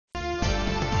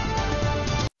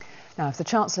Now, if the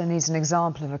Chancellor needs an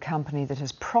example of a company that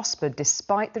has prospered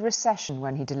despite the recession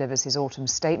when he delivers his autumn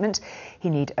statement,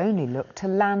 he need only look to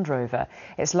Land Rover.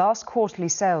 Its last quarterly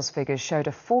sales figures showed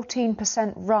a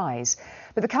 14% rise.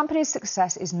 But the company's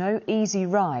success is no easy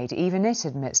ride. Even it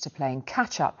admits to playing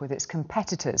catch-up with its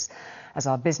competitors. As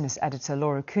our business editor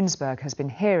Laura Kunsberg has been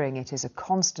hearing, it is a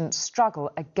constant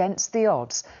struggle against the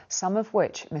odds, some of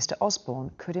which Mr Osborne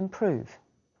could improve.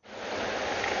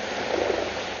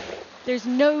 There's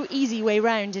no easy way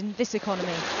round in this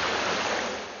economy.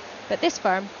 But this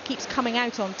firm keeps coming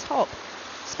out on top.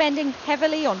 Spending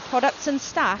heavily on products and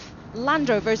staff, Land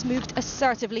Rover's moved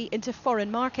assertively into foreign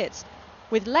markets,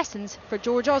 with lessons for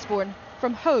George Osborne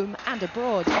from home and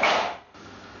abroad.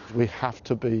 We have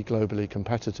to be globally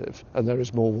competitive, and there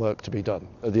is more work to be done.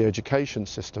 The education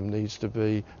system needs to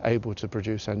be able to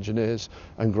produce engineers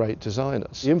and great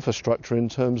designers. The infrastructure in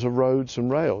terms of roads and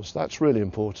rails, that's really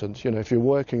important. You know, if you're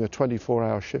working a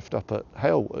 24-hour shift up at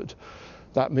Halewood,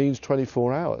 that means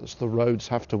 24 hours. The roads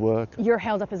have to work. You're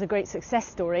held up as a great success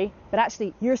story, but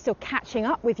actually you're still catching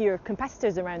up with your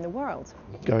competitors around the world.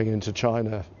 Going into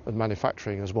China and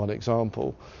manufacturing as one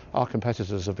example, our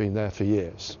competitors have been there for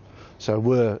years. So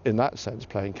we're, in that sense,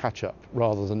 playing catch-up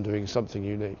rather than doing something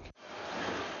unique.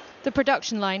 The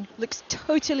production line looks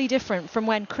totally different from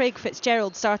when Craig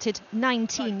Fitzgerald started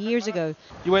 19 years ago.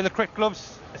 You wearing the correct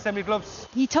gloves, assembly gloves?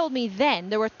 He told me then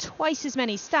there were twice as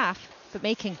many staff, but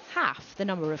making half the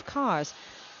number of cars.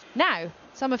 Now,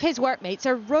 some of his workmates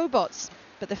are robots,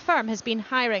 but the firm has been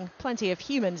hiring plenty of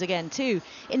humans again too.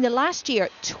 In the last year,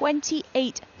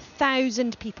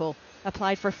 28,000 people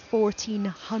applied for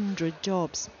 1,400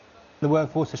 jobs. The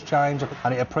workforce has changed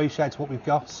and it appreciates what we've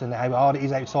got and how hard it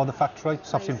is outside the factory.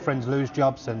 So I've seen friends lose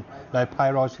jobs and no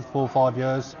pay rise for 4 or 5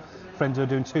 years. Friends who are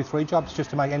doing 2 or 3 jobs just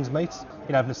to make ends meet.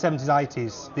 You know, in the 70s,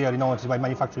 80s, the early 90s, where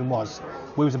manufacturing was,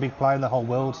 we was a big player in the whole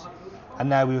world. And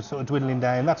now we were sort of dwindling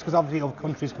down. That's because obviously other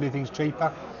countries can do things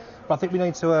cheaper. But I think we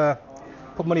need to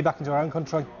put money back into our own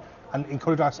country and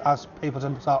encourage us people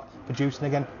to start producing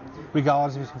again,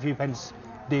 regardless if it's a few pence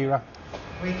dearer.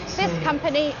 This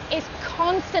company is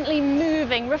constantly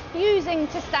moving, refusing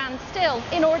to stand still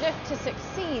in order to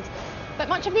succeed. But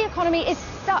much of the economy is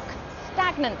stuck,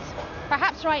 stagnant,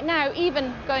 perhaps right now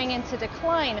even going into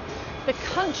decline. The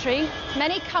country,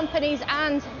 many companies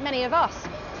and many of us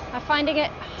are finding it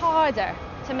harder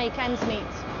to make ends meet.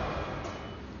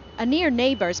 A near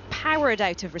neighbour's powered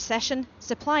out of recession,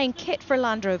 supplying kit for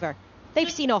Land Rover. They've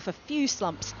seen off a few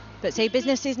slumps, but say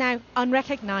business is now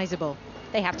unrecognisable.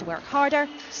 They have to work harder,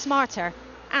 smarter,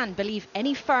 and believe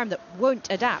any firm that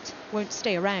won't adapt won't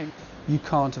stay around. You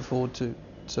can't afford to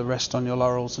rest on your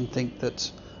laurels and think that,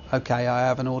 OK, I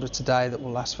have an order today that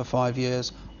will last for 5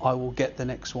 years, I will get the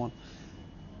next one.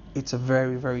 It's a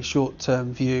very, very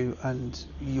short-term view, and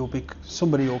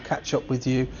somebody will catch up with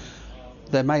you.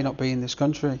 They may not be in this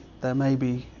country, they may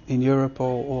be in Europe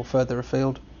or further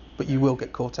afield, but you will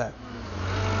get caught out.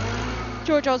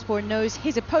 George Osborne knows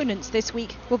his opponents this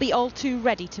week will be all too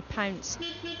ready to pounce.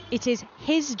 It is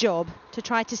his job to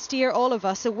try to steer all of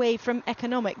us away from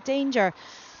economic danger.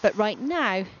 But right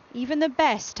now, even the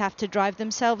best have to drive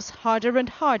themselves harder and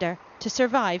harder to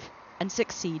survive and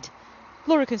succeed.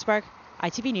 Laura Kunsberg,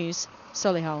 ITV News,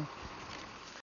 Solihull.